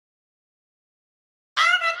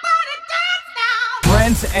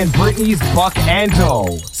Brent and Brittany's Buck and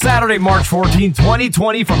Doe. Saturday, March 14,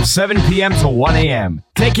 2020 from 7 p.m. to 1 a.m.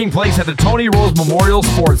 Taking place at the Tony Rose Memorial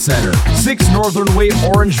Sports Center, 6 Northern Way,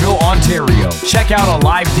 Orangeville, Ontario. Check out a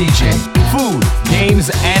live DJ, food,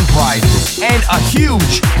 games, and prizes, and a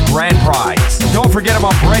huge grand prize. Don't forget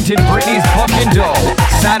about Brent and Brittany's Buck and Doe.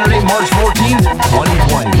 Saturday, March 14th,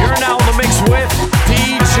 2020. You're now in the mix with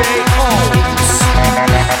DJ O's.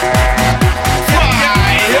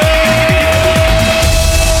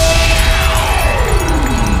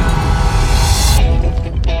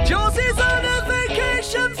 Josie's on a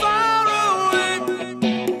vacation far away.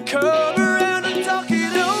 Come around and talk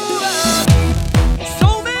it over.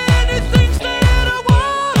 So many things that I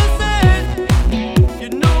wanna say. You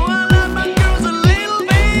know I love my girls a little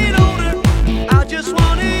bit older. I just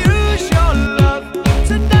wanna use your love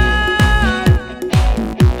tonight.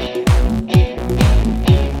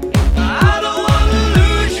 I don't wanna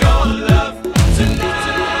lose your love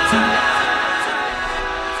tonight.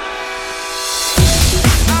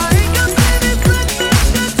 I ain't got many friends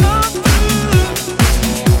to talk to.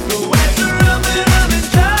 The waves are rumbling, I'm in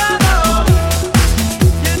trouble.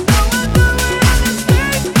 You know I do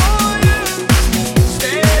anything for you.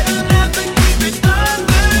 Stay alive and keep it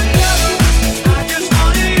undercover. I just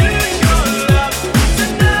wanna use your love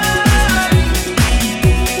tonight.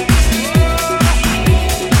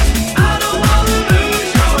 I don't wanna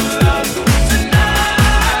lose your love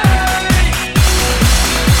tonight.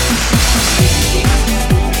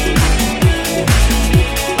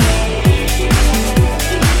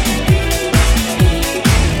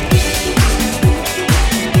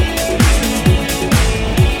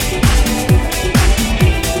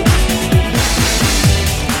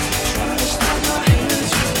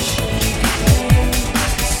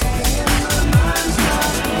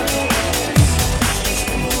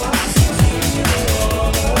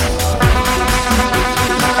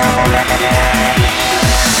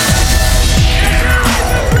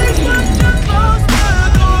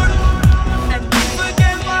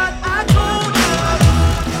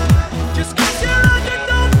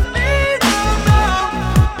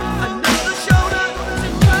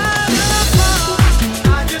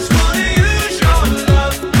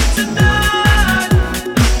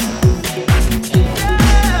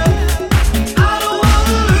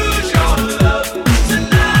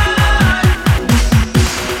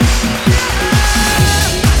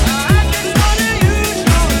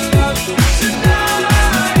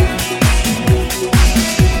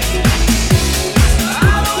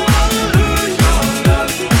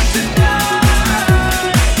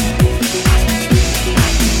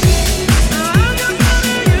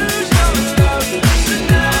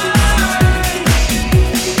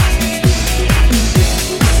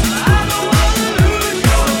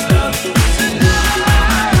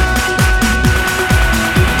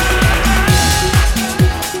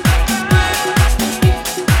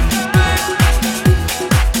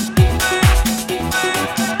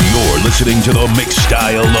 You're listening to the mix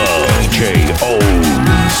style of DJ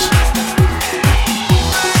O's.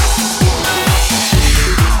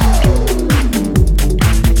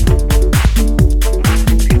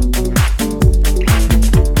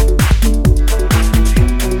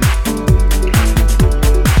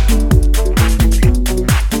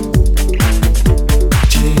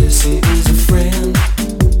 Jesse is a friend.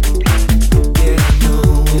 Yeah, I know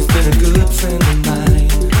he's been a good friend of mine.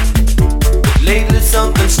 Lately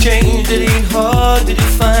something's changed, it ain't hard to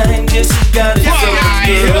define. Jesse's got his own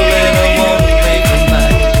girl and I wanna make her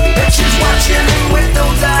mine. And she's watching him with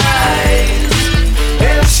those eyes,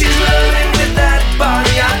 and she's loving with that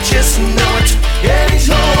body, I just know it. And he's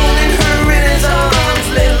holding her in his arms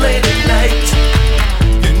late at night.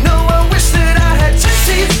 You know I wish that I had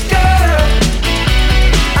Jesse's girl.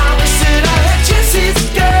 I wish that I had Jesse's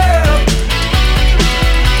girl.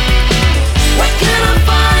 Where can I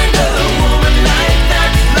find a woman like that,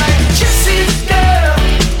 like Jesse's girl?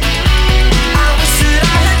 I wish that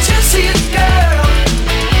I had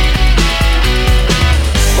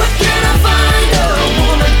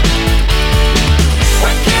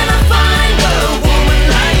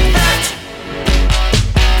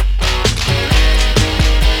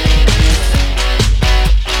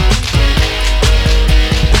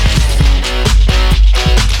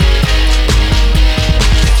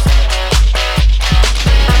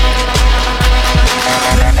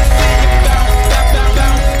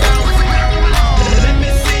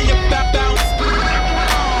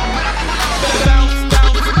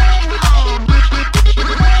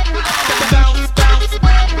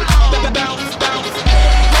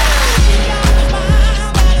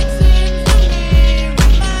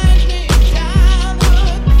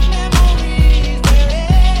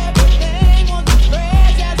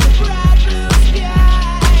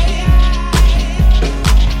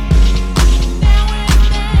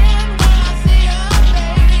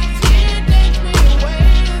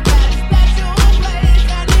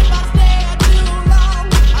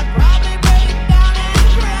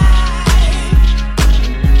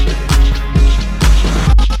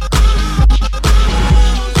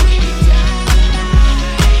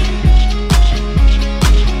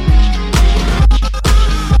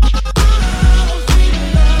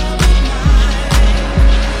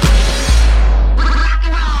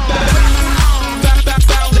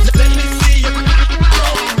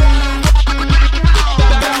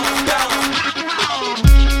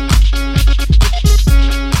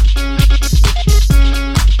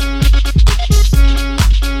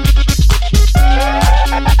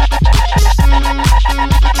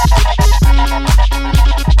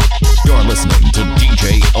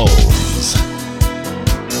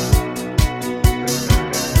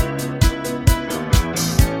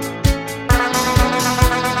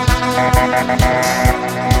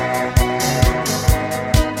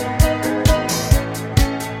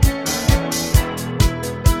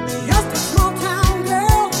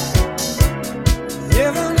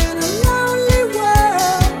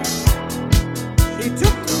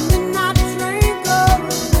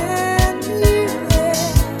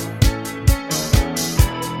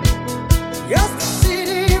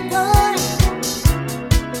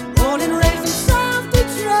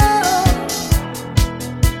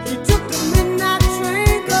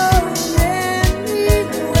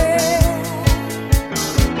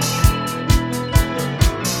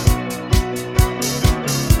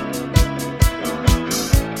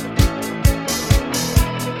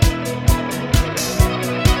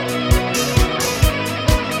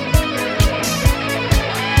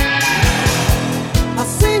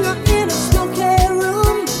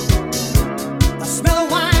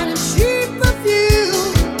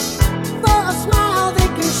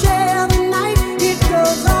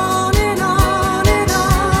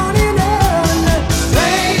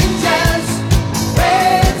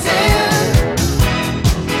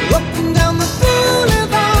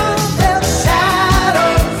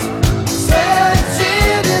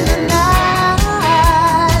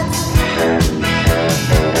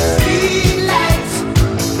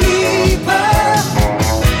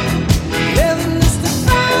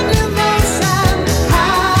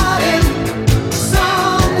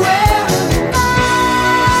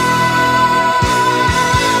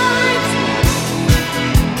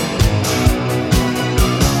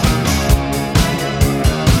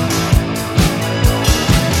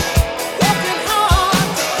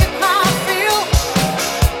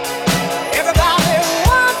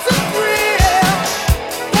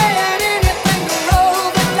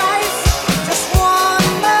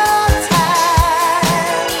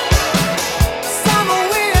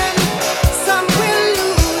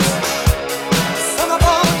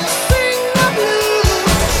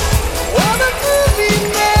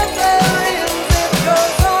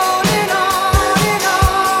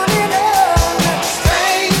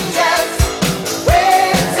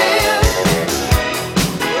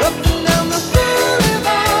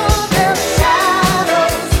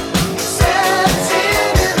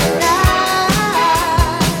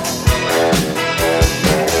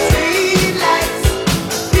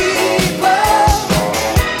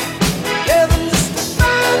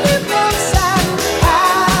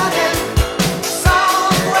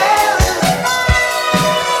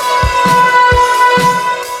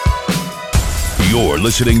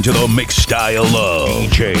listening to the mix style of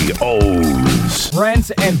DJ O's.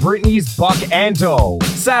 Brent and Brittany's Buck and Doe.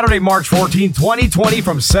 Saturday, March 14, 2020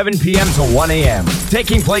 from 7 p.m. to 1 a.m.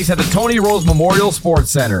 Taking place at the Tony Rose Memorial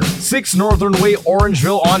Sports Center, 6 Northern Way,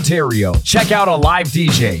 Orangeville, Ontario. Check out a live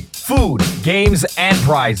DJ, food, games, and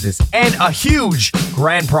prizes, and a huge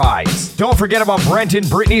grand prize. Don't forget about Brent and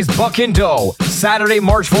Brittany's Buck and Doe. Saturday,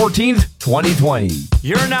 March 14th, 2020.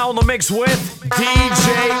 You're now in the mix with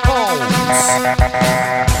DJ O's.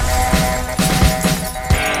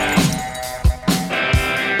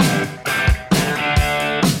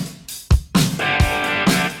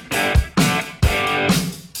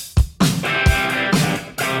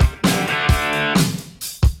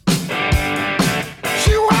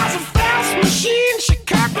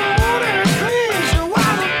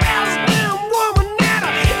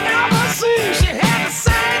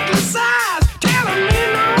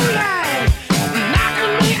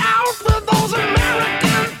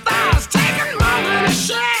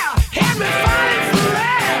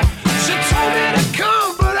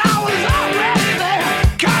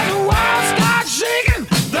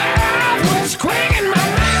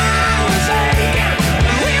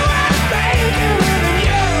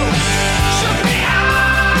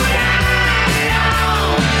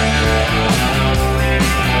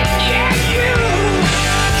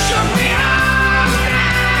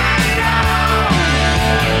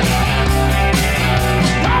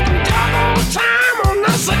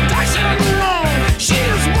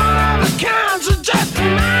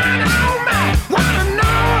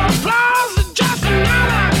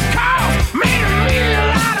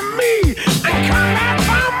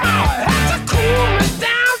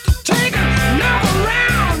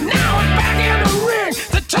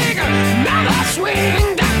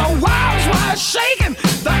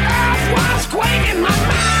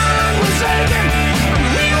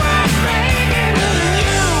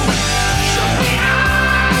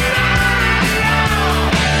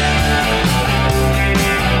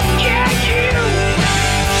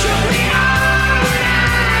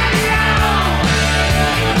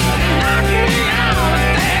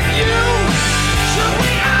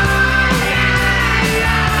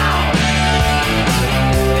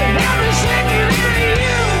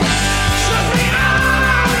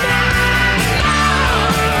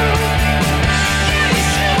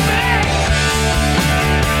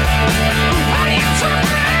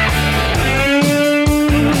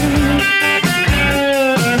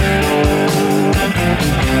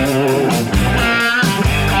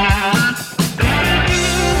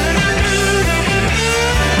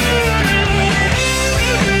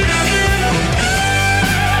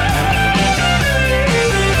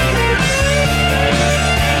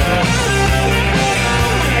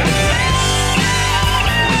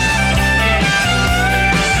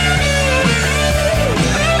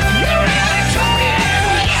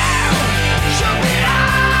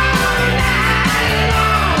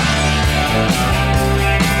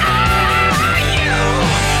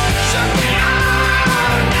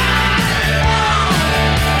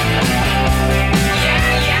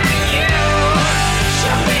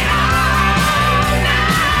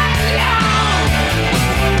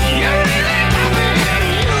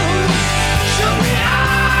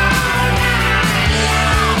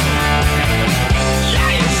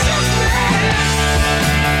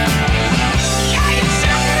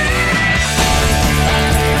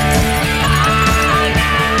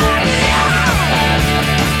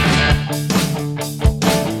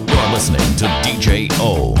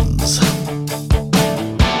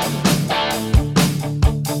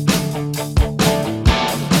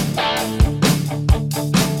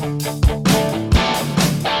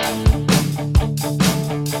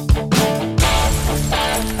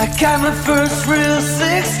 Got my first real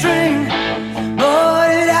six string,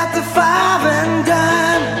 bought it at the 5 and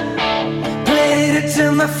dime. Played it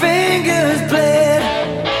till my fingers bled.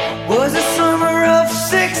 Was the summer of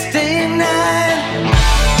 '69.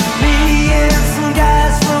 Me and some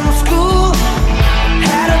guys from school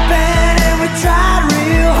had a band and we tried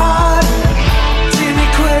real hard. Jimmy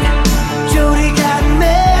quit, Jody got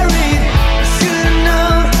married. Should've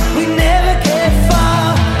known we never get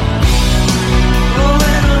far. Oh,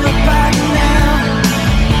 when I look back now,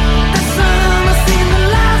 the summer seemed to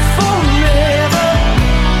last forever.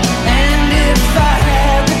 And if I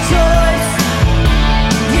had the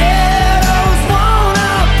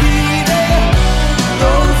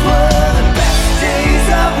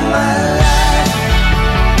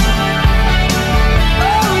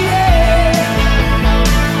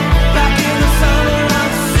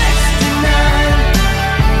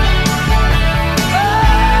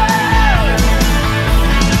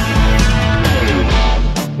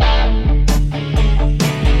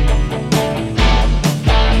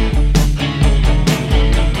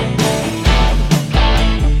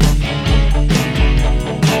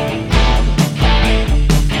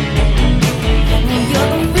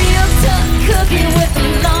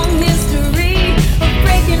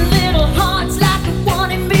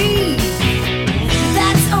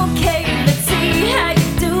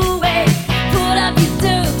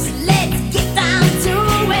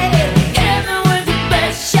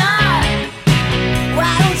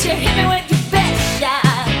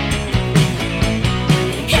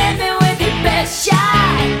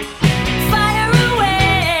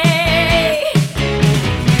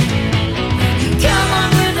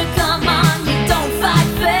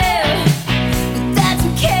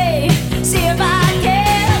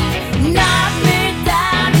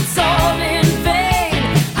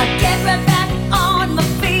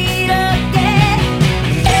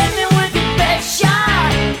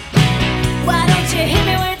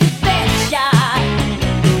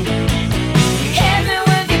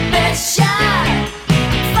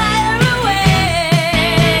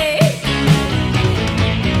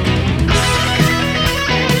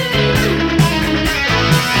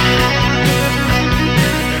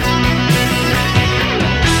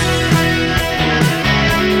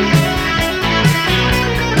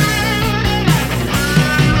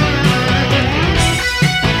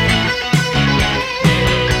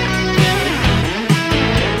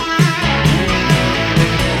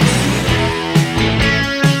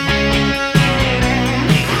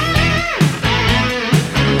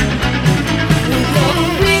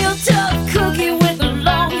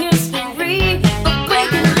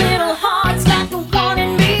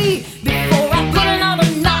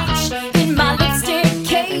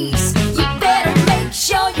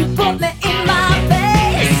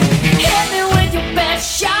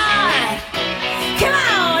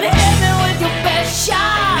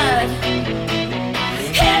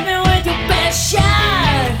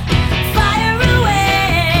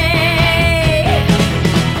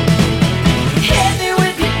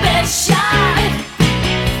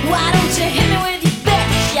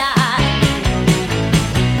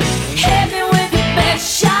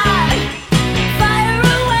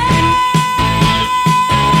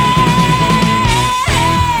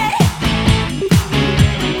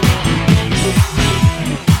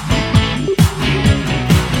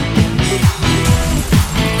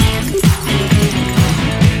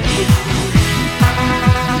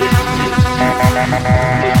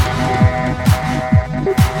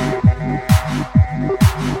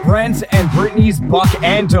Brent and Brittany's Buck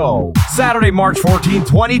and Doe. Saturday, March 14,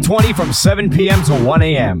 2020 from 7 p.m. to 1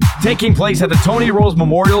 a.m. Taking place at the Tony Rose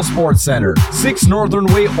Memorial Sports Center, 6 Northern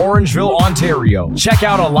Way, Orangeville, Ontario. Check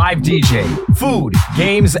out a live DJ, food,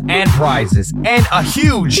 games, and prizes, and a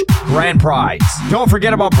huge grand prize. Don't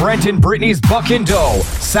forget about Brent and Brittany's Buck and Doe.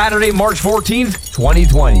 Saturday, March 14th,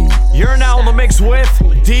 2020. You're now in the mix with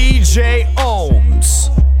DJ Ohms.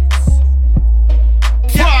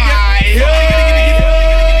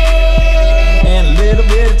 And a little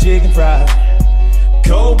bit of chicken fried.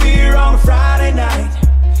 Cold beer on a Friday night.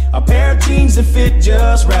 A pair of jeans that fit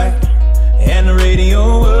just right. And the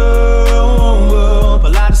radio up. I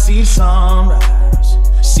like to see the sunrise.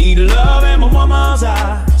 See the love in my woman's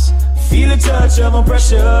eyes. Feel the touch of a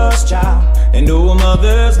precious child. And know a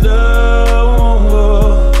mother's love.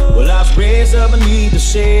 Well, I was raised up beneath the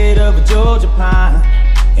shade of a Georgia pine.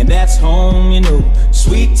 And that's home, you know.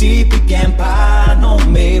 Sweet tea, pecan pie,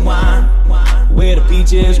 homemade wine, where the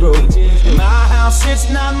peaches grow. In my house, it's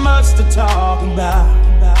not much to talk about,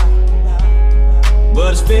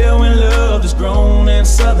 but it's filled with love that's grown in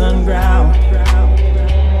southern ground.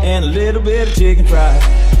 And a little bit of chicken fried.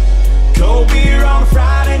 Cold beer on a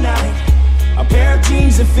Friday night. A pair of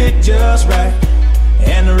jeans that fit just right.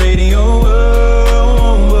 And the radio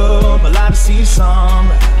up. I like to see the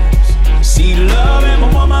sunrise. See the love in my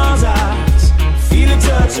woman's eyes. Feel the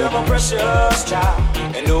touch of a precious child.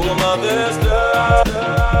 And know a mother's love.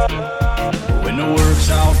 When the work's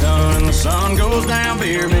all done and the sun goes down,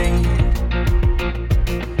 beer me.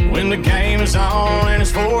 When the game is on and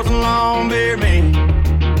it's fourth and long, beer me.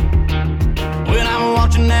 When I'm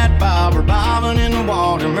watching that bobber bobbing in the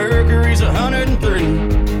water, Mercury's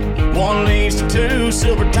 103. One leads to two,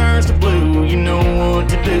 silver turns to blue. You know what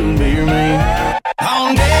to do, beer me.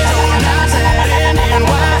 On days or nights at Indian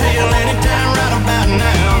White Hill, anytime right about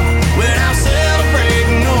now. When I'm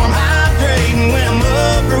celebrating or I'm hydrating, when I'm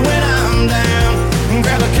up or when I'm down.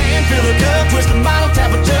 Grab a can, fill a cup, twist a bottle,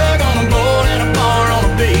 tap a jug on a board and a bar on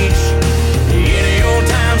the beach. Any old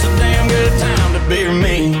time's a damn good time to beer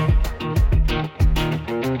me.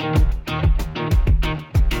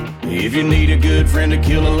 If you need a good friend to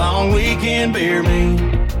kill a long weekend, beer me.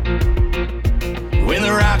 When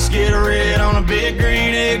the rocks get red on a big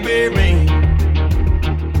green egg, beer me.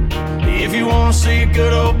 If you wanna see a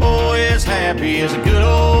good old boy as happy as a good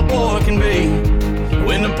old boy can be.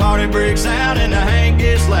 When the party breaks out and the hank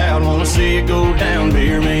gets loud, wanna see it go down,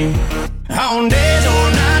 beer me. On days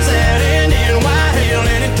or nights at Indian White Hill,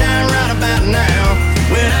 anytime right about now.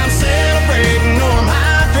 When I'm celebrating or I'm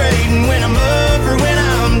hydrating, when I'm up or when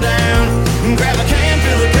I'm down. Grab a can,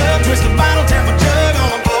 fill a cup, twist a bottle, tap a jug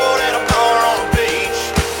on a board and a bar on the beach.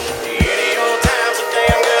 Any old time's a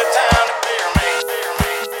damn good time to beer me.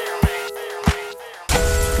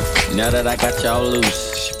 Now that I got y'all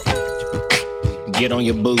loose, get on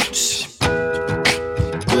your boots,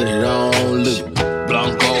 put it on loop,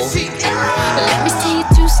 Blanco. Let me see you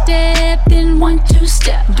two-step, then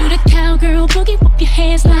 1-2-step. Do the cowgirl boogie, whip your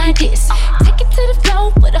hands like this. Take it to the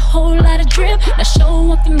floor with a whole lot of drip. Now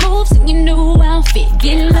show off your moves in your new outfit.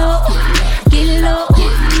 Get low, get low,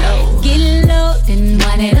 get low, then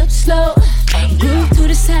wind it up slow. Groove to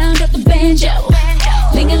the sound of the banjo.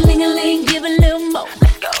 Ling-a-ling-a-ling, give a little more.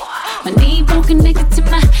 My knee bone connected to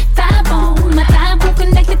my thigh bone. My thigh bone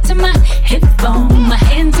connected to my hip bone. My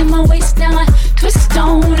hand to my waist, now I twist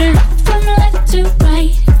on and rock from left to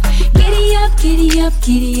right. Giddy up, giddy up,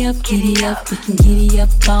 giddy up, giddy up. We can giddy up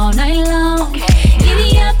all night long.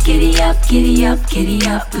 Giddy up, giddy up, giddy up, giddy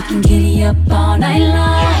up. We can giddy up all night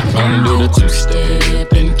long. Gonna do the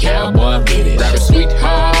two-step and cowboy with it. Grab a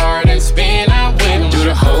sweetheart and spin out with him. Do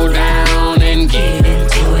the hold down and get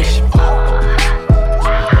into it.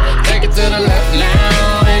 Take it to the left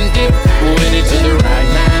now and dip. With it to the right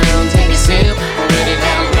now. Take a sip. Put it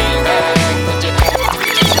down, lean back.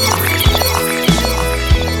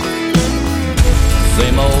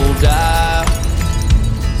 Same old dial,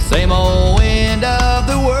 same old end of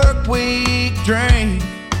the work week drink.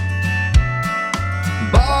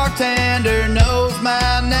 Bartender knows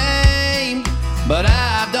my name, but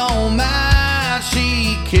I don't mind.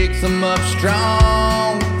 She kicks 'em up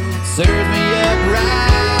strong, serves me up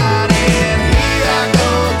right. And here I go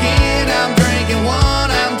again, I'm drinking one,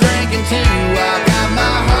 I'm drinking two. I got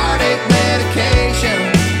my heartache medication,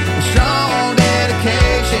 a strong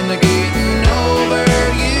dedication to getting over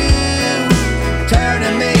you,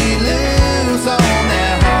 turning me loose on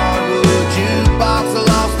that hardwood jukebox,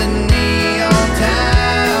 lost in neon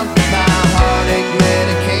town. My heartache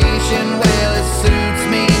medication, well, it suits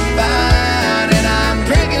me fine, and I'm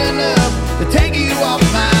drinking enough to take you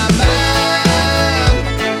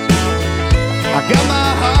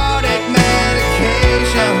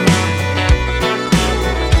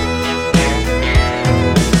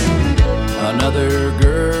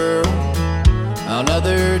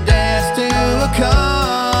brother danced to a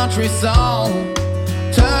country song,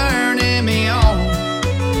 turning me on.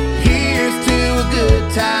 Here's to a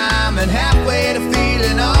good time and halfway to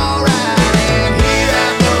feeling alright. And here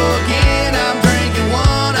I go again, I'm drinking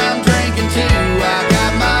one, I'm drinking two. I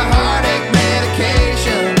got my heartache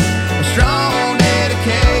medication, a strong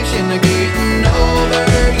dedication to getting over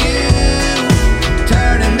you,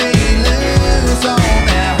 turning me loose on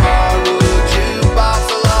that hardwood jukebox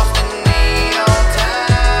lost in neon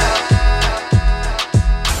time.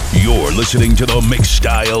 You're listening to the mix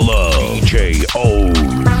style of DJ O's.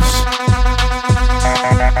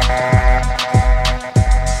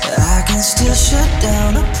 I can still shut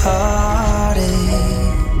down a party.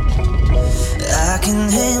 I can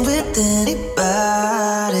hang with anybody.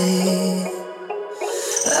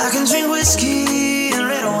 I can drink whiskey and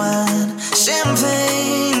red wine,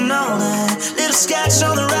 champagne all night, little scotch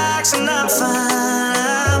on the rocks, and I'm fine,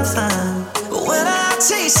 I'm fine. But when I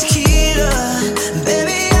taste tequila,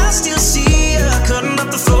 baby, I still see you cutting up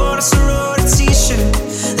the floor in a sorority t-shirt,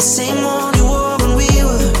 the same one you wore when we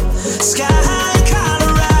were sky high in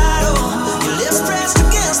Colorado. Your lips pressed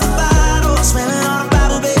against the bottle, smelling on a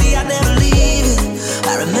Bible, baby, I'd never leave it.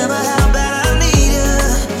 I remember how bad I need you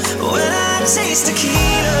when I taste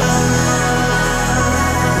tequila.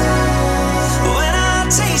 When I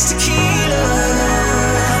taste tequila.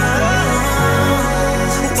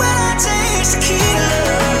 When I taste tequila.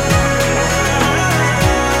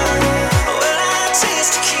 When I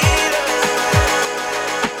taste tequila.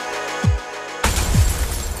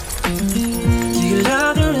 Do you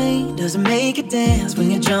love the rain? Does it make you dance when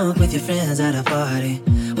you're drunk with your friends at a party?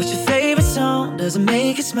 What's your favorite song? Does it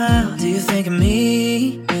make you smile? Do you think of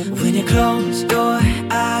me? When you close your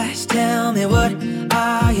eyes, tell me, what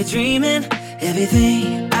are you dreaming?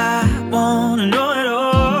 Everything I wanna know it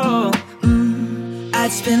all.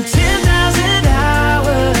 I'd spend 10,000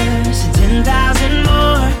 hours and 10,000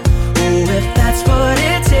 more. Oh, if that's what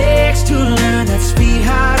it takes to learn that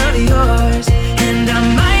sweetheart of yours. And I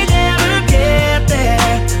might never get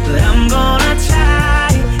there, but I'm gonna try.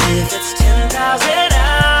 If it's 10,000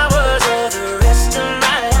 hours or the rest of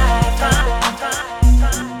my life.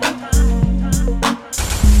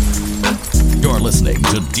 You're listening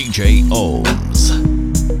to DJ O's.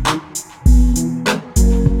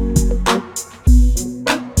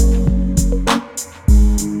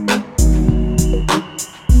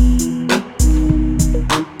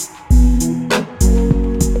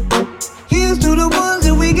 Here's to the ones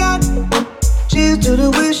that we got. Cheers to the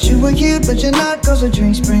wish you were here, but you're not. Cause the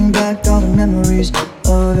drinks bring back all the memories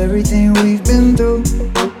of everything we've been through.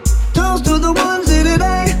 Toast to the ones here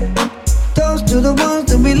today. Toast to the ones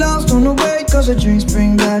that we lost on the way. Cause the drinks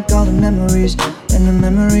bring back all the memories. And the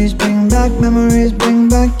memories bring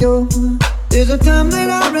back your. There's a time that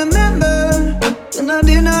I remember when I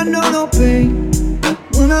did not know no pain,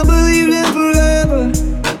 when I believed in forever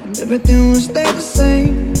and everything would stay the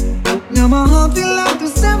same. Now my heart feel like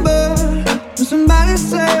December when somebody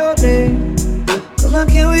say your name. Cause I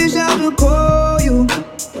can't reach out to call you,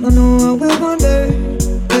 but I know I will one day.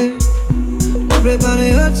 Hey. Everybody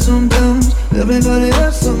hurts sometimes, everybody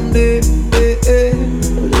hurts someday. Hey, hey.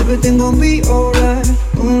 But everything gon' be alright.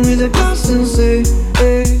 Gonna raise a glass and say,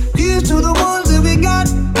 hey. Here's to the ones that we got.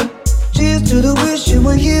 Cheers to the wish you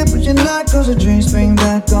were here, but you're not. Cause the drinks bring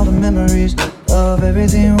back all the memories of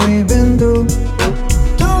everything we've been through.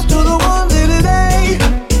 Toast to the ones here today.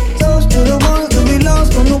 Toast to the ones that we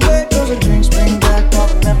lost on the way. Cause the drinks bring back all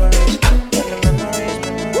the memories.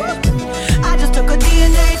 I just took a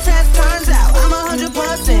DNA test, turns out I'm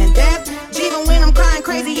 100% deaf. Even when I'm crying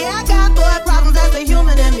crazy, yeah, I got blood problems, that's a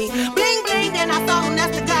human in me. Bling bling, then I saw him,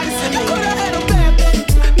 that's the goddess in me. I could've had a bad day,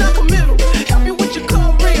 knock a middle. Help me with your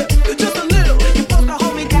career, just a little. You're supposed to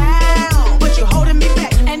hold me down, but you're holding me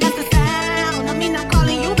back. And that's the sound of me not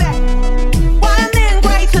calling you back. Why a man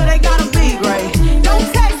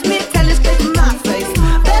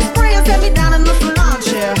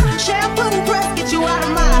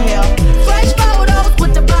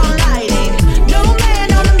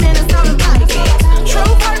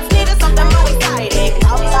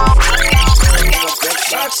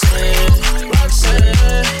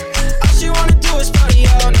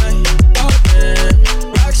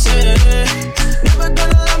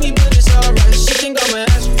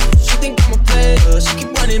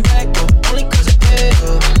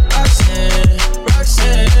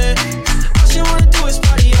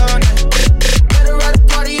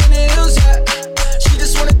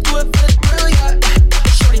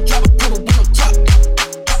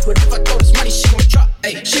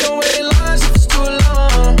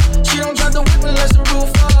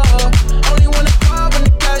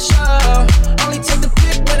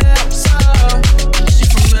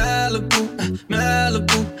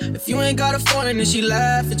and she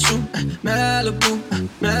laugh at you. Malibu,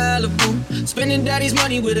 Malibu. Spending daddy's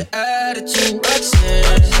money with an attitude.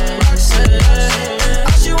 Roxanne, Roxanne.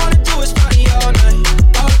 All she wanna do is party all night.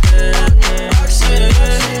 Roxanne,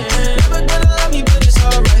 never gonna love me, but it's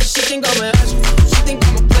alright. She think I'm an asshole. She think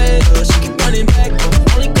I'm a player. She keep running back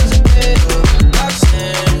only cause I pay her.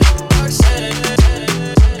 Roxanne, Roxanne.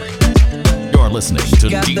 You're listening to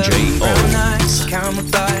DJ Owens. Caramel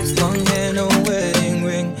thighs, long hair, no wedding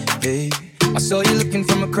ring. Hey, I saw you looking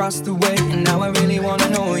from across the way, and now I really wanna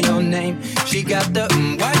know your name. She got the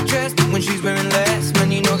white dress, but when she's wearing less,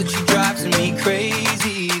 man, you know that she drives me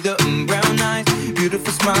crazy. The brown eyes,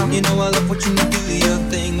 beautiful smile, you know I love what you do your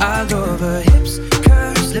thing. I love her hips,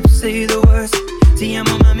 curves, lips say the words. Te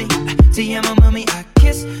amo mami, I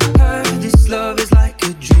kiss her. This love is like a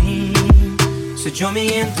dream. So join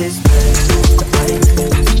me in this bed.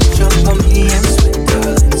 Jump on me and sweat,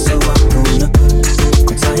 darling. So I'm gonna put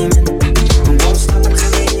my time in. I won't stop until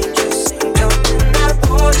the angels sing. Jump in that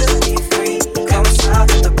water, be free. Come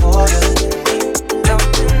south of the border. Jump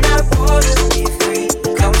in that water, be free.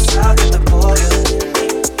 Come south of the border.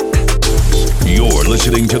 You're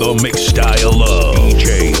listening to the mix style of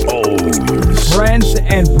DJ Owens. Brent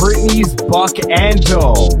and Brittany's Buck and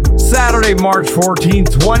Doe. Saturday, March 14,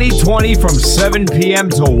 2020 from 7 p.m.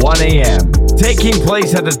 to 1 a.m. Taking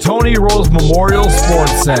place at the Tony Rose Memorial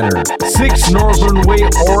Sports Center, 6 Northern Way,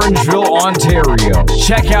 Orangeville, Ontario.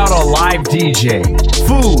 Check out a live DJ,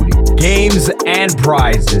 food, games, and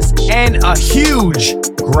prizes, and a huge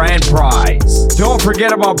grand prize. Don't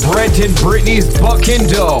forget about Brent and Brittany's Buck and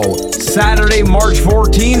Doe, Saturday, March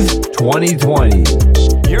 14th, 2020.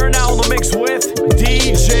 You're now in the mix with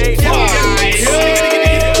DJ Owens.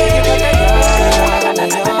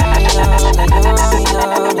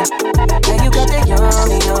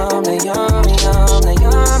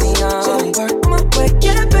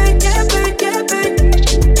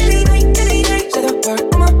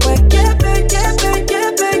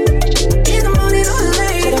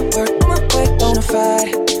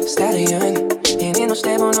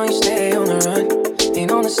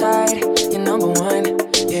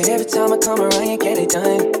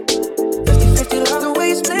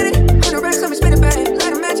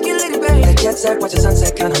 Watch the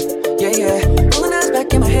sunset, kinda, yeah, yeah. Rolling eyes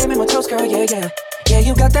back in my head, make my toes curl, yeah, yeah. Yeah,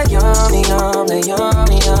 you got that yummy, yum, that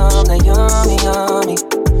yummy, yum, that yummy, yummy.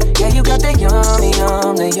 Yeah, you got that yummy,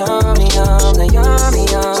 yum, that yummy, yum, that yummy,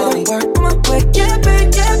 yummy. Say the word on my way, yeah,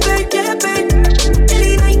 babe, yeah, babe, yeah, babe.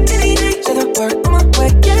 Any night, say the word on my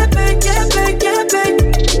way, yeah, babe, yeah, babe, yeah, babe.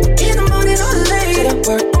 In the morning or late, say the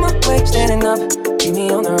word on my way. Standing up, keep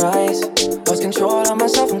me on the rise. Lost control of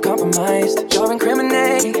myself, I'm compromised. You're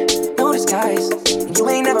incriminating. Disguise. And you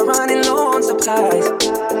ain't never running low on supplies.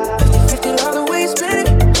 50 love the way you split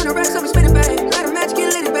it. 100 racks up and spin it, babe. Light a match,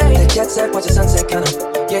 get lit, babe. That jet set, watch the sunset, kinda,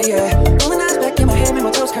 yeah, yeah. Rolling eyes back in my head, make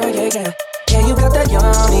my toes curl, yeah, yeah. Yeah, you got that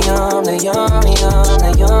yummy, yum, that yummy, yum,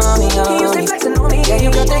 that yummy, yummy. You stay flexing on me. Yeah,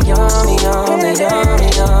 you got that yummy, yum, that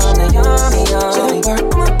yummy, yum, that yummy, yummy. Say the word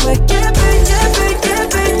on my way, yeah, babe, yeah, babe,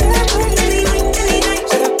 yeah, babe, yeah, babe. Any night,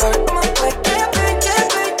 say the word on my way, yeah, babe, yeah,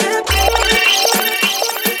 babe, yeah, babe.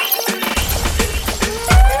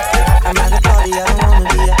 I'm at the party, I don't wanna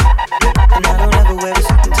be at, and I don't ever wear a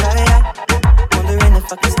suit and tie. Wondering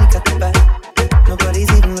if I can sneak out the back.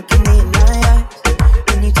 Nobody's even looking me in my eyes.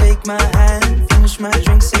 When you take my hand, finish my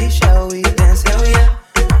drink, say, shall we dance? Hell yeah.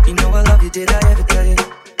 You know I love you, did I ever tell you?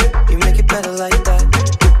 You make it better like that.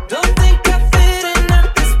 Don't think I